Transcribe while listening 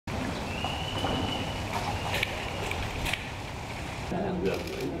will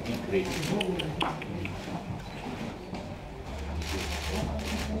be great.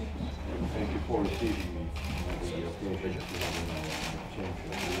 Thank you for receiving me. Pleasure.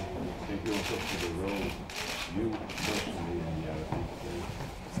 Thank you also for the role you personally in the Arabic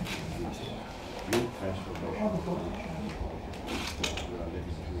youth transformation. We are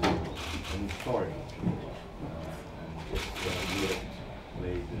living through an historic you have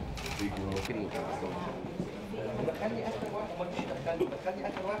played a big role.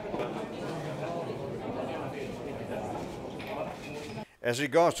 As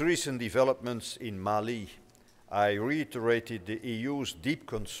regards recent developments in Mali, I reiterated the EU's deep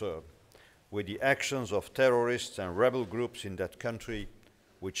concern with the actions of terrorists and rebel groups in that country,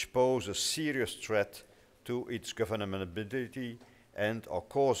 which pose a serious threat to its governability and are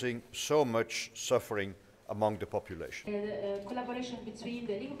causing so much suffering among the population. Collaboration between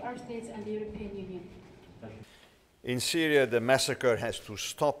the League of Arab States and the European Union. In Syria, the massacre has to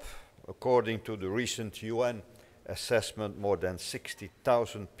stop. According to the recent UN assessment, more than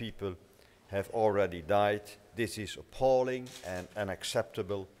 60,000 people have already died. This is appalling and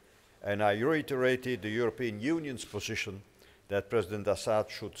unacceptable, and I reiterated the European Union's position that President Assad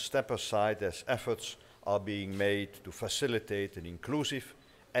should step aside as efforts are being made to facilitate an inclusive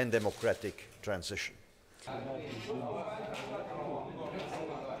and democratic transition.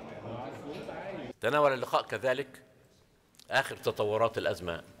 تناول اللقاء كذلك آخر تطورات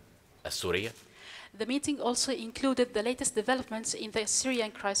الأزمة السورية. The meeting also included the latest developments in the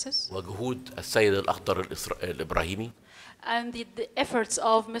Syrian crisis وجهود السيد الأخضر الإبراهيمي and the efforts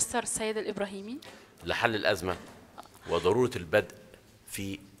of Mr. Said al-Ibrahimi لحل الأزمة وضرورة البدء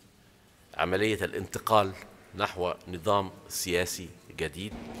في عملية الانتقال نحو نظام سياسي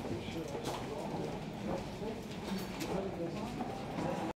جديد.